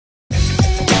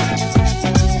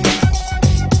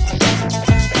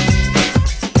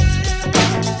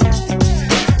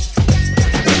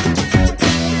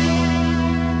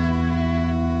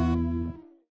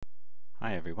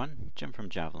Jim from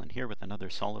Javelin here with another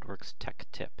SolidWorks tech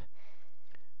tip.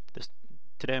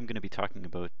 Today I'm going to be talking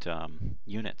about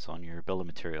units on your bill of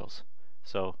materials.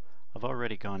 So I've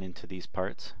already gone into these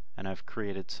parts and I've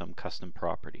created some custom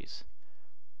properties.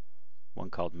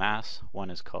 One called mass, one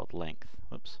is called length.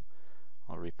 Oops,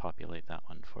 I'll repopulate that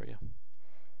one for you.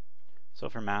 So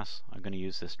for mass, I'm going to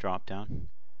use this drop down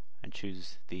and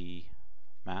choose the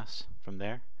mass from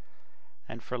there.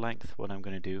 And for length, what I'm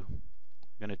going to do,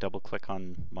 I'm going to double click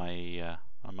on my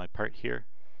part here,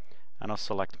 and I'll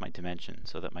select my dimension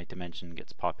so that my dimension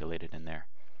gets populated in there.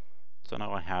 So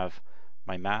now I have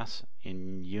my mass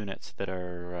in units that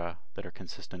are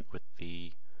consistent with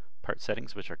the part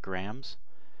settings, which are grams,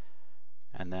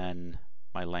 and then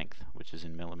my length, which is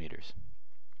in millimeters.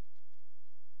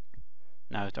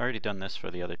 Now I've already done this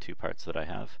for the other two parts that I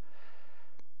have,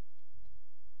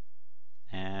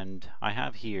 and I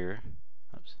have here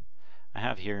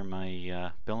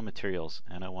my bill of materials,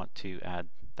 and I want to add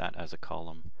that as a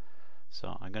column.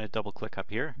 So I'm going to double click up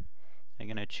here. I'm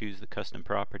going to choose the custom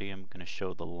property. I'm going to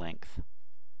show the length.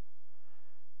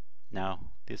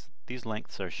 Now these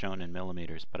lengths are shown in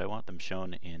millimeters, but I want them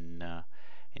shown in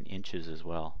inches as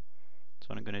well. So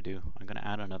what I'm going to do, I'm going to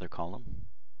add another column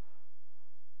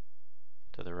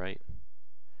to the right,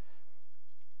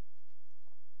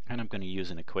 and I'm going to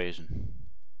use an equation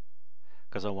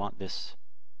because I want this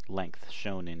length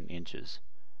shown in inches.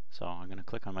 So I'm going to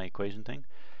click on my equation thing.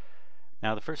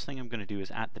 Now the first thing I'm going to do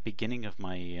is at the beginning of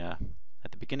my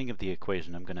at the beginning of the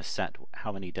equation, I'm going to set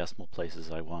how many decimal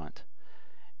places I want.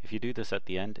 If you do this at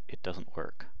the end, it doesn't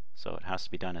work. So it has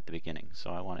to be done at the beginning. So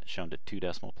I want it shown to 2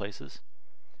 decimal places.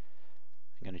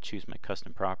 I'm going to choose my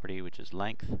custom property, which is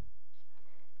length,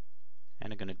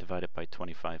 and I'm going to divide it by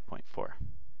 25.4.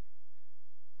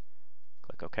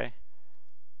 Click OK.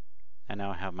 And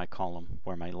now I have my column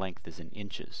where my length is in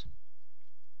inches.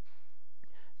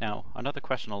 Now, another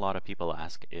question a lot of people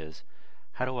ask is,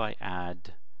 how do I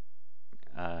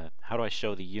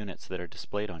show the units that are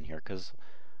displayed on here? Because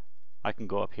I can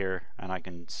go up here and I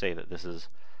can say that this is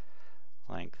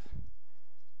length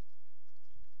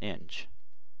inch,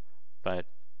 but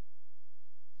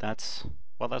that's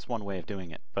one way of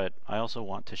doing it. But I also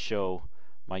want to show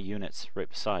my units right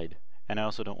beside. And I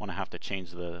also don't want to have to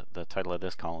change the title of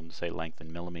this column to say length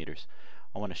in millimeters.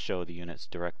 I want to show the units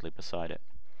directly beside it.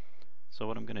 So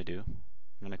what I'm going to do,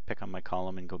 I'm going to pick on my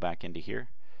column and go back into here.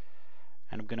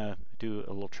 And I'm going to do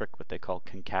a little trick, what they call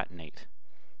concatenate.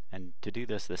 And to do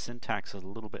this, the syntax is a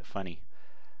little bit funny.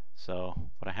 So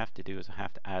what I have to do is I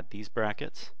have to add these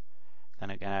brackets,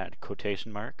 then I can add a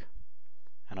quotation mark,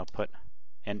 and I'll put,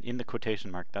 and in the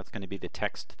quotation mark, that's going to be the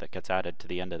text that gets added to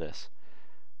the end of this.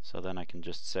 So then I can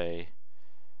just say,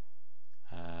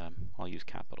 I'll use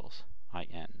capitals,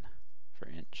 IN for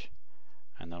inch,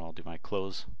 and then I'll do my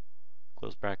close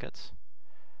brackets.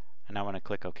 And now when I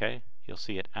click OK, you'll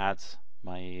see it adds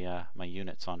my my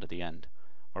units onto the end,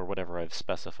 or whatever I've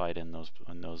specified in those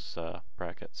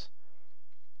brackets.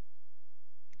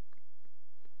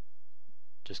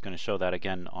 Just going to show that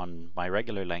again on my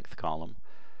regular length column,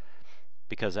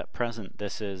 because at present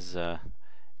this is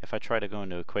if I try to go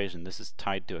into equation, this is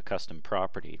tied to a custom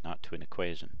property, not to an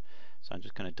equation. So I'm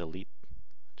just going to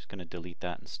delete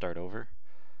that and start over.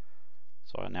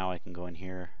 So now I can go in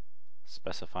here,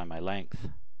 specify my length,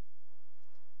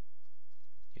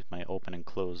 use my open and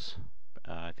close,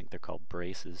 I think they're called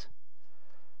braces,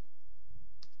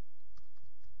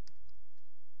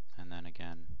 and then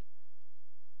again,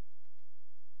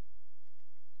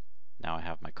 now I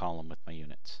have my column with my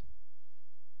units.